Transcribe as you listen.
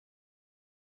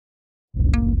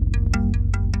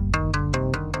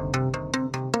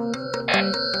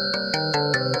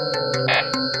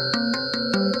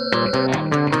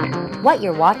What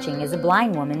you're watching is a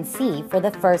blind woman see for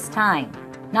the first time.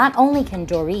 Not only can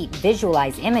Dorit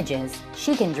visualize images,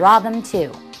 she can draw them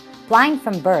too. Blind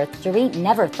from birth, Dorit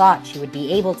never thought she would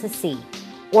be able to see,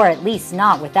 or at least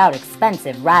not without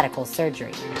expensive radical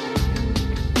surgery.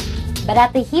 But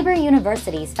at the Hebrew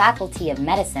University's Faculty of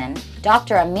Medicine,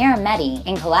 Dr. Amir Amedi,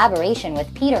 in collaboration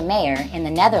with Peter Mejeri in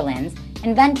the Netherlands,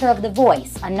 inventor of the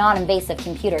Voice, a non-invasive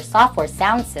computer software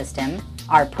sound system,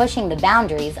 are pushing the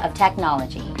boundaries of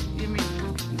technology.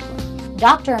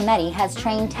 Dr. Amedi has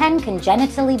trained 10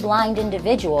 congenitally blind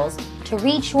individuals to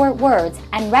read short words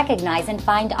and recognize and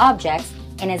find objects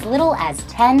in as little as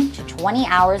 10 to 20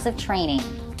 hours of training.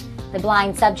 The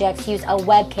blind subjects use a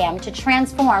webcam to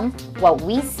transform what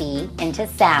we see into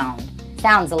sound.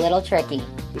 Sounds a little tricky.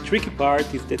 The tricky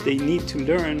part is that they need to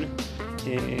learn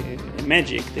a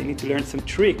magic. They need to learn some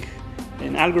trick,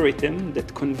 an algorithm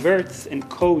that converts and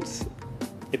codes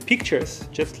pictures,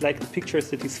 just like the pictures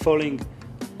that is falling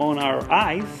on our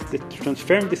eyes, that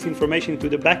transform this information to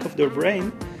the back of their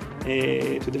brain,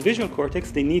 to the visual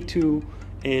cortex. They need to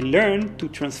learn to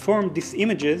transform these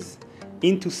images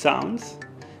into sounds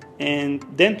and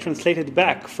then translate it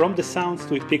back from the sounds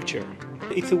to a picture.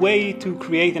 It's a way to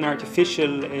create an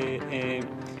artificial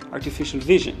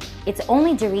vision. It's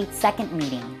only Dorit's second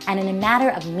meeting, and in a matter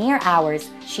of mere hours,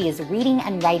 she is reading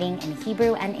and writing in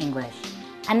Hebrew and English.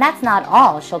 And that's not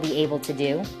all she'll be able to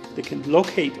do. They can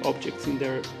locate objects in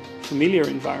their familiar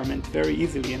environment very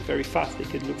easily and very fast. They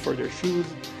can look for their shoes.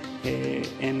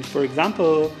 And for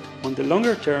example, on the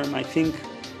longer term, I think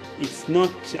it's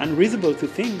not unreasonable to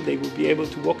think they will be able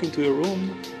to walk into a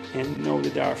room and know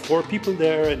that there are 4 people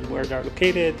there and where they are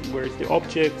located, and where is the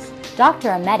objects. Dr.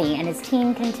 Amedi and his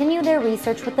team continue their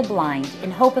research with the blind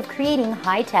in hope of creating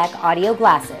high-tech audio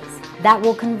glasses that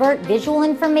will convert visual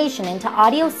information into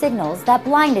audio signals that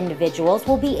blind individuals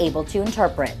will be able to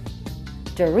interpret.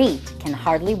 Dorit can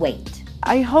hardly wait.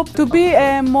 I hope to be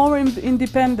more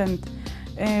independent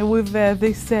with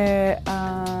this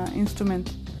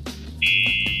instrument.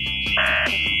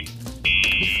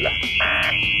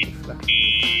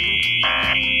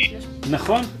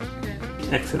 נכון?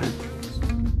 Excellent.